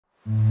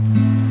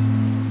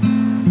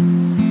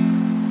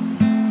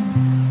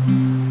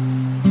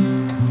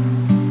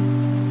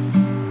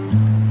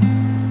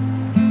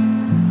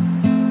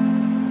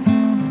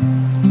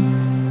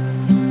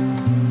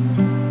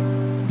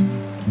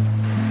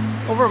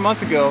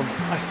month ago,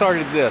 I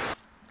started this.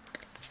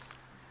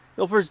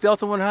 Ilford's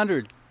Delta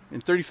 100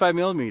 in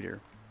 35mm.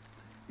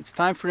 It's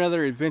time for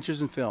another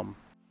Adventures in Film.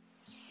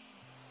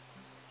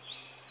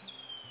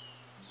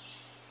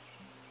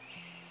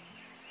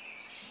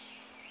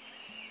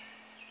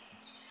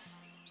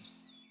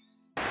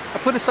 I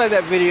put aside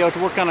that video to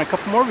work on a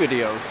couple more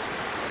videos,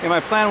 and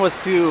my plan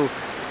was to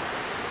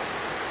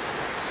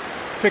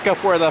pick up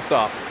where I left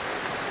off.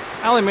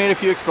 I only made a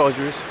few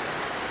exposures,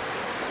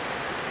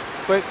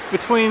 but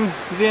between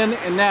then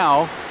and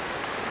now,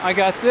 I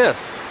got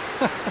this.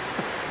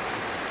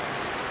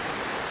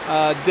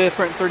 A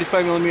different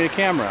 35mm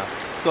camera.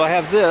 So I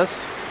have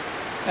this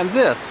and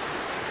this.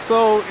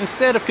 So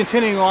instead of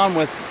continuing on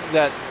with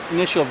that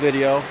initial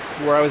video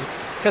where I was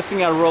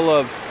testing out a roll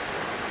of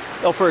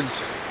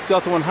Ilford's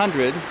Delta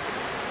 100,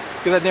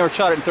 because I'd never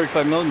shot it in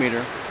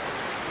 35mm,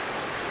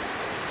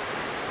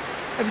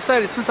 I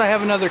decided, since I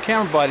have another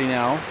camera body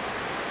now,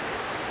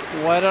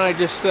 why don't I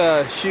just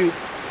shoot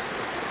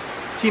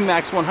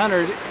T-Max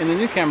 100 in the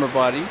new camera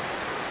body,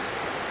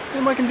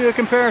 and I can do a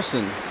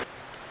comparison.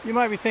 You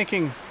might be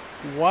thinking,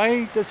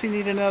 why does he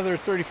need another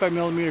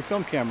 35mm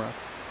film camera?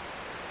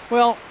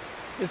 Well,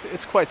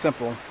 it's quite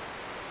simple.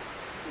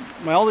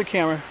 My older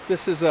camera,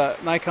 this is a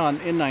Nikon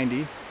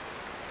N90.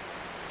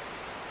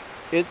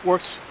 It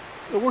works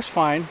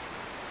fine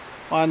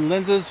on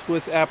lenses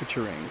with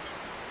aperture rings.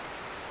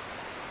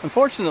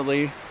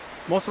 Unfortunately,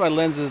 most of my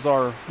lenses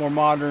are more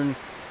modern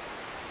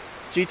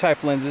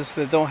G-type lenses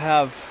that don't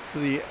have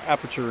the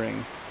aperture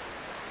ring.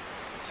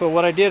 So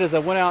what I did is I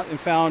went out and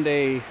found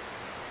a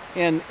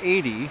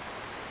N80,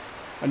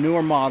 a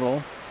newer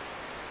model,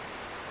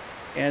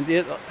 and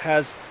it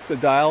has the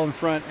dial in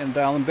front and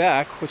dial in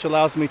back, which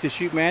allows me to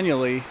shoot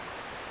manually,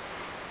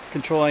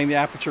 controlling the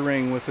aperture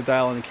ring with the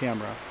dial in the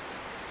camera.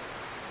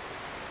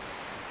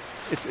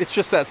 It's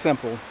just that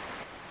simple.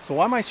 So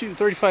why am I shooting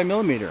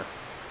 35mm?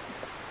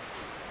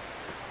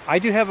 I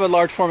do have a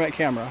large format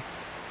camera.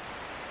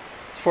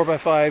 It's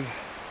 4x5,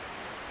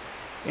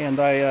 and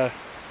I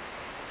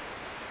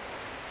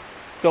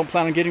don't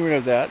plan on getting rid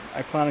of that.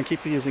 I plan on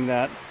keeping using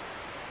that.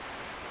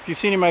 If you've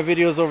seen in my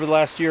videos over the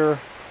last year,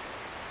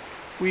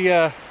 we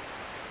had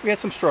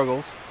some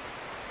struggles,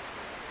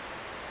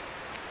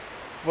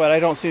 but I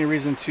don't see any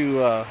reason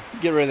to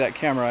get rid of that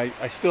camera.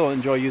 I still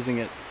enjoy using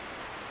it.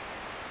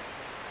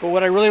 But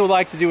what I really would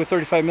like to do with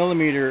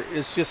 35mm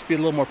is just be a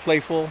little more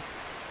playful,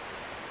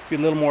 be a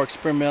little more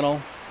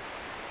experimental.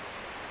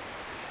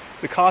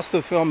 The cost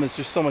of the film is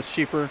just so much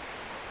cheaper.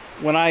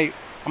 On my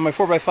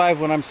 4x5,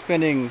 when I'm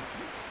spending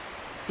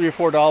 $3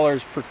 or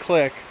 $4 per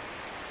click,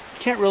 you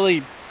can't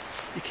really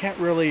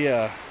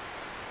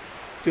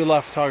do a lot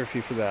of photography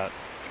for that.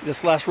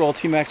 This last roll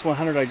T-Max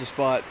 100 I just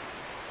bought,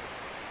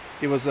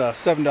 it was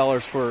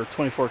 $7 for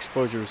 24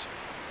 exposures.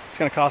 It's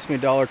going to cost me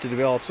 $1 to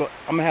develop, so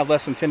I'm going to have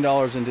less than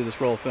 $10 into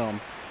this roll of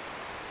film.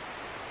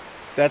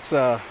 That's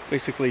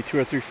basically 2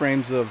 or 3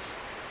 frames of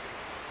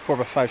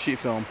 4x5 sheet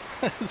film.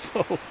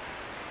 So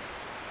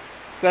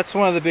that's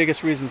one of the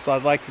biggest reasons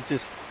I'd like to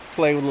just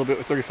play a little bit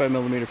with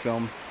 35mm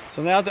film.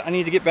 So now I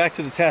need to get back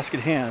to the task at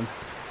hand.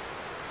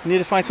 I need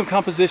to find some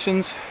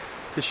compositions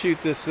to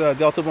shoot this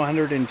Delta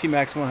 100 and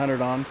T-Max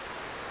 100 on.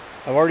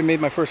 I've already made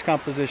my first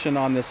composition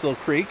on this little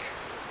creek.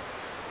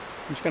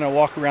 I'm just going to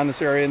walk around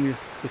this area in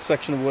this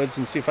section of woods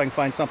and see if I can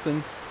find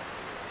something.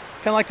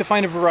 Kind of like to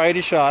find a variety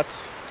of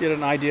shots, get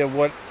an idea of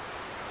what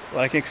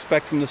I can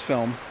expect from this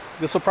film.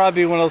 This will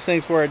probably be one of those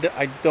things where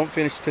I don't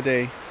finish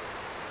today.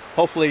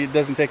 Hopefully it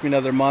doesn't take me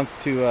another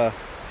month to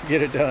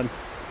get it done.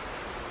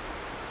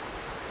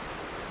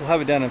 We'll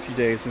have it done in a few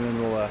days, and then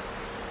we'll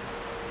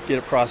get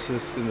it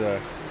processed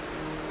and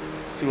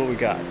see what we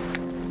got.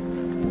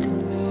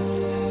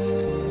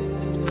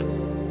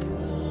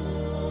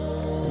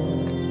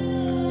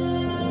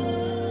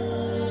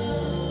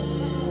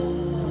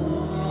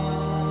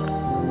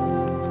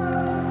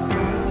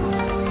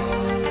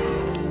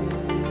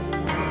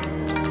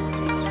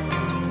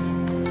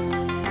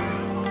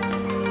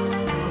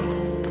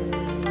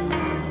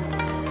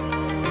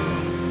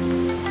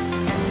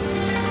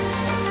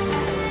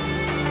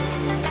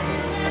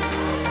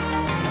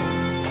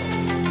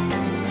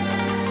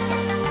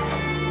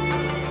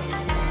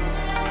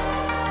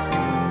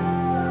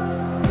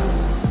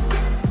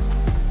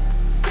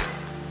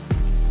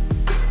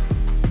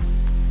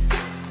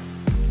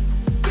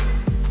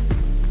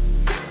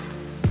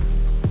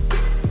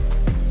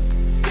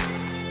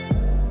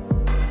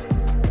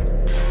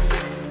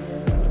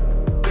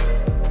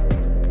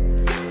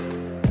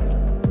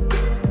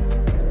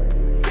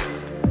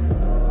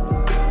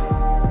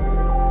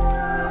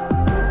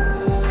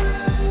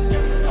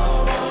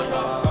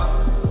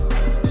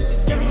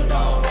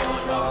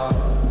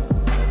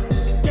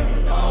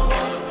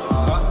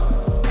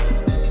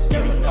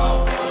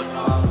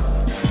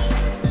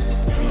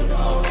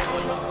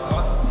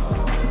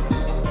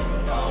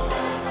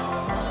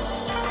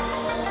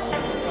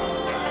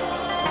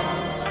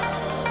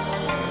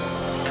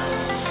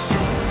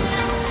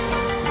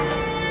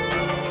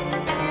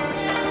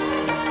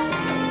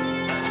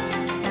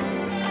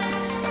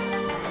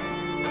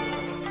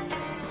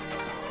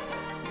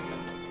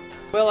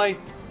 Well, I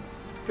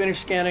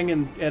finished scanning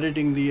and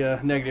editing the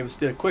negatives.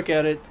 Did a quick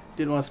edit.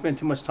 Didn't want to spend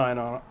too much time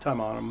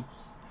on them.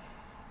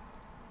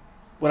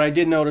 What I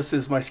did notice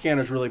is my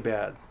scanner's really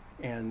bad,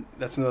 and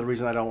that's another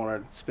reason I don't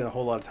want to spend a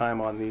whole lot of time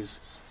on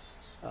these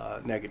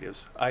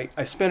negatives. I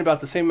spent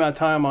about the same amount of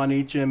time on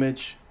each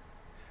image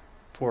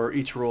for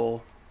each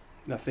roll.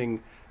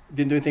 Didn't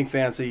do anything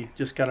fancy,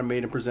 just kind of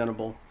made them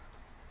presentable.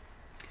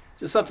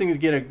 Just something to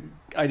get an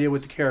idea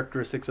what the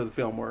characteristics of the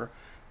film were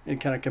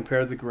and kind of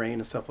compare the grain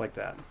and stuff like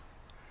that.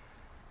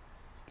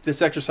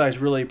 This exercise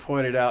really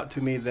pointed out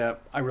to me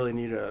that I really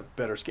need a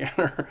better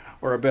scanner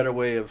or a better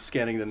way of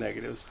scanning the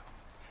negatives.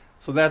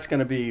 So that's going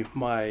to be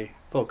my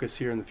focus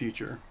here in the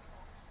future.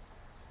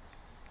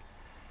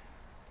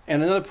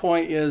 And another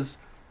point is,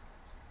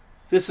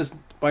 this is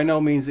by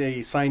no means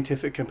a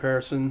scientific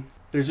comparison.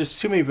 There's just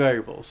too many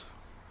variables.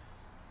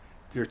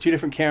 There are two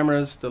different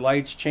cameras, the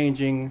light's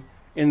changing,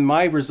 and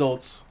my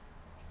results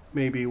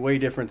may be way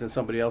different than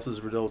somebody else's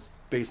results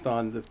based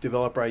on the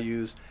developer I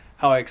use,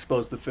 how I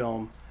expose the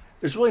film.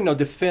 There's really no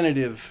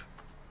definitive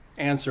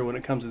answer when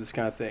it comes to this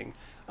kind of thing.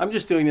 I'm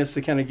just doing this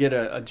to kind of get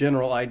a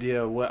general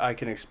idea of what I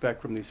can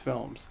expect from these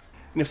films.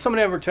 And if someone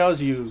ever tells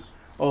you,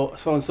 oh,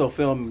 so-and-so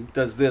film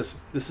does this,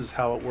 this is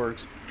how it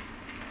works,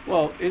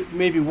 well, it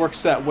maybe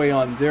works that way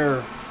on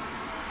the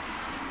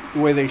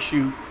way they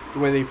shoot, the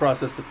way they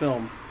process the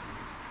film.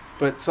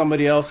 But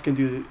somebody else can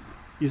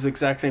use the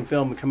exact same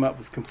film and come up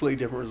with completely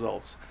different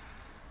results.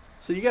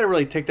 So you got to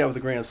really take that with a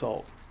grain of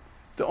salt.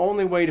 The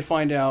only way to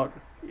find out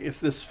if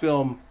this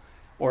film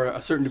or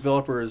a certain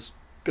developer is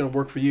going to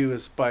work for you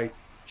is by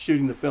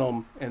shooting the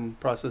film and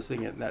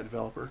processing it in that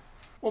developer.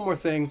 One more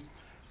thing,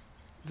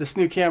 this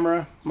new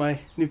camera, my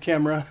new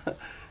camera,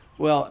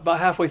 well, about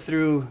halfway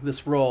through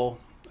this roll,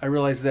 I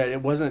realized that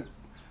it wasn't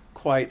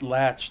quite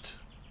latched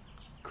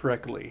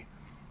correctly,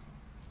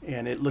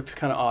 and it looked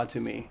kind of odd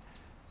to me.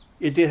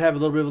 It did have a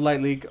little bit of a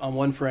light leak on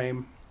one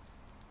frame,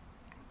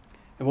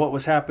 and what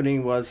was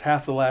happening was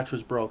half the latch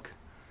was broke,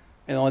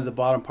 and only the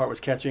bottom part was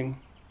catching.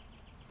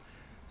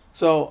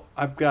 So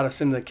I've got to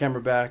send the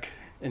camera back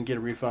and get a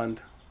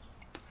refund.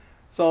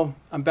 So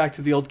I'm back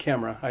to the old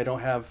camera. I don't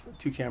have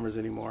two cameras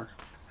anymore.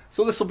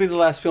 So this will be the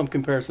last film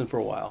comparison for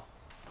a while.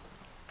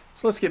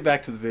 So let's get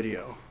back to the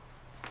video.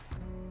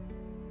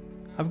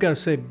 I've got to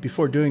say,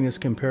 before doing this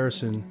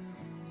comparison,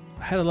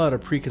 I had a lot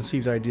of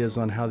preconceived ideas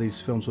on how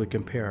these films would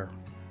compare.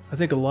 I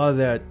think a lot of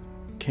that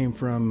came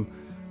from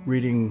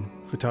reading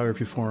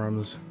photography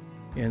forums,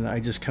 and I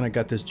just kind of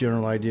got this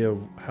general idea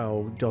of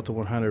how Delta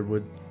 100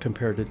 would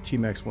compare to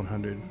T-Max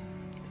 100.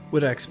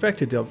 What I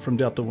expected from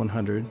Delta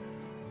 100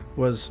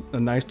 was a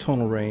nice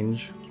tonal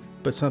range,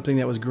 but something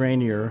that was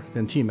grainier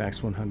than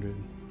T-Max 100.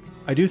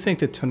 I do think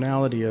the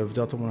tonality of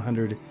Delta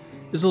 100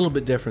 is a little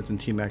bit different than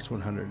T-Max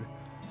 100.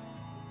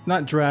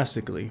 Not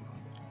drastically.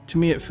 To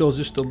me it feels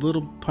just a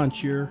little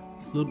punchier,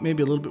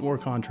 maybe a little bit more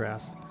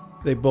contrast.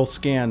 They both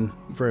scan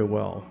very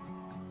well.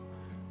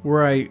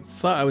 Where I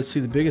thought I would see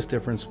the biggest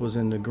difference was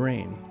in the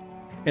grain.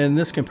 And in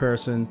this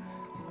comparison,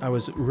 I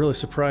was really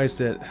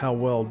surprised at how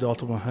well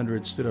Delta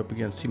 100 stood up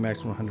against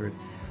T-Max 100.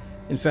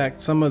 In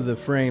fact, some of the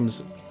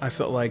frames I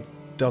felt like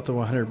Delta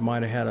 100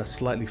 might have had a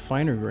slightly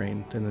finer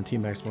grain than the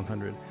T-Max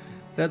 100.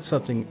 That's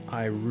something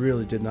I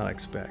really did not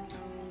expect.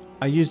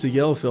 I used a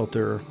yellow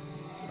filter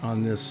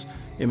on this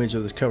image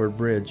of this covered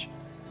bridge,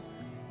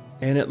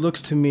 and it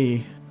looks to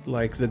me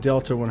like the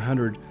Delta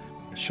 100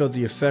 showed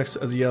the effects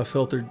of the yellow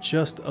filter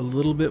just a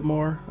little bit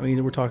more. I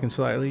mean, we're talking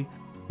slightly.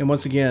 And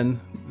once again,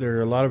 there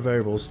are a lot of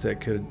variables that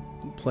could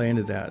play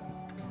into that.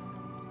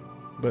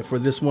 But for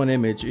this one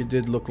image, it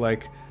did look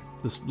like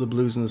the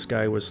blues in the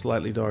sky was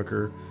slightly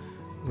darker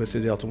with the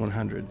Delta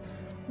 100. It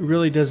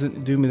really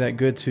doesn't do me that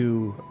good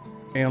to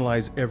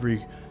analyze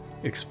every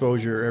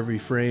exposure, every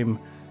frame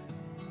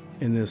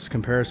in this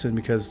comparison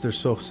because they're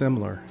so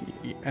similar.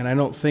 And I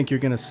don't think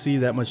you're going to see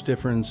that much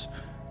difference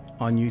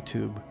on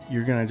YouTube.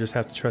 You're going to just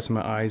have to trust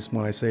my eyes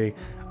when I say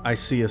I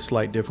see a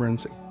slight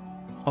difference.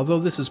 Although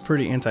this is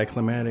pretty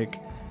anticlimactic,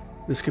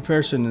 this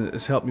comparison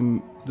has helped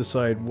me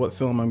decide what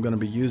film I'm going to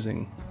be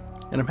using.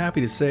 And I'm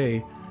happy to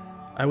say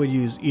I would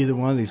use either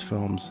one of these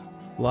films.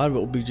 A lot of it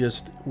will be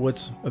just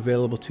what's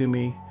available to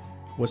me,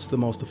 what's the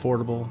most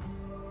affordable.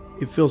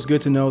 It feels good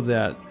to know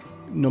that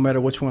no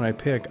matter which one I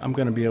pick, I'm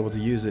going to be able to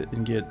use it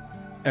and get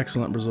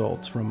excellent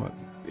results from it.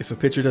 If a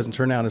picture doesn't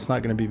turn out, it's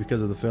not going to be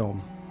because of the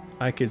film.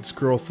 I could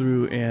scroll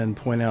through and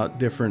point out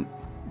different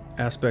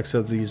aspects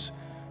of these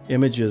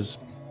images,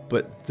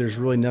 but there's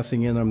really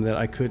nothing in them that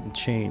I couldn't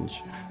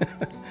change.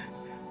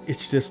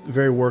 It's just a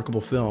very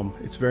workable film.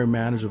 It's very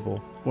manageable.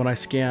 When I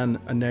scan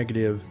a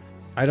negative,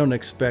 I don't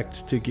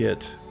expect to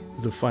get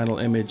the final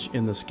image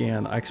in the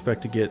scan. I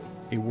expect to get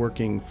a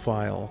working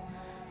file.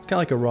 It's kind of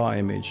like a raw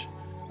image.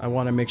 I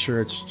want to make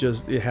sure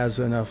it has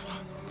enough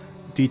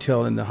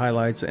detail in the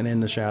highlights and in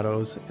the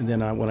shadows, and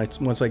then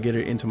once I get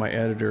it into my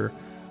editor,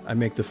 I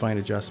make the fine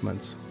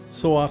adjustments.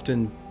 So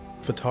often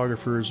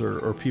photographers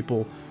or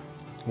people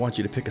want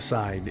you to pick a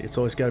side. It's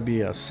always got to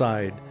be a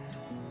side.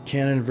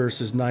 Canon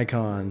versus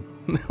Nikon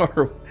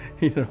or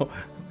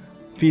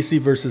PC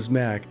versus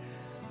Mac.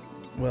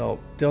 Well,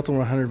 Delta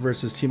 100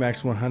 versus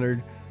T-Max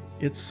 100,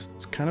 it's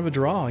kind of a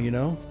draw, you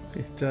know.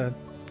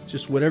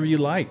 Just whatever you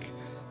like.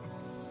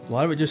 A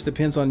lot of it just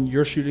depends on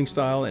your shooting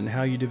style and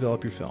how you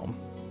develop your film.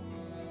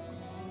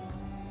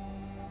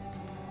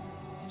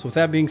 So with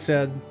that being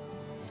said,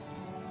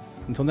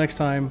 until next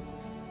time,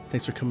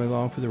 thanks for coming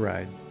along for the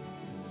ride.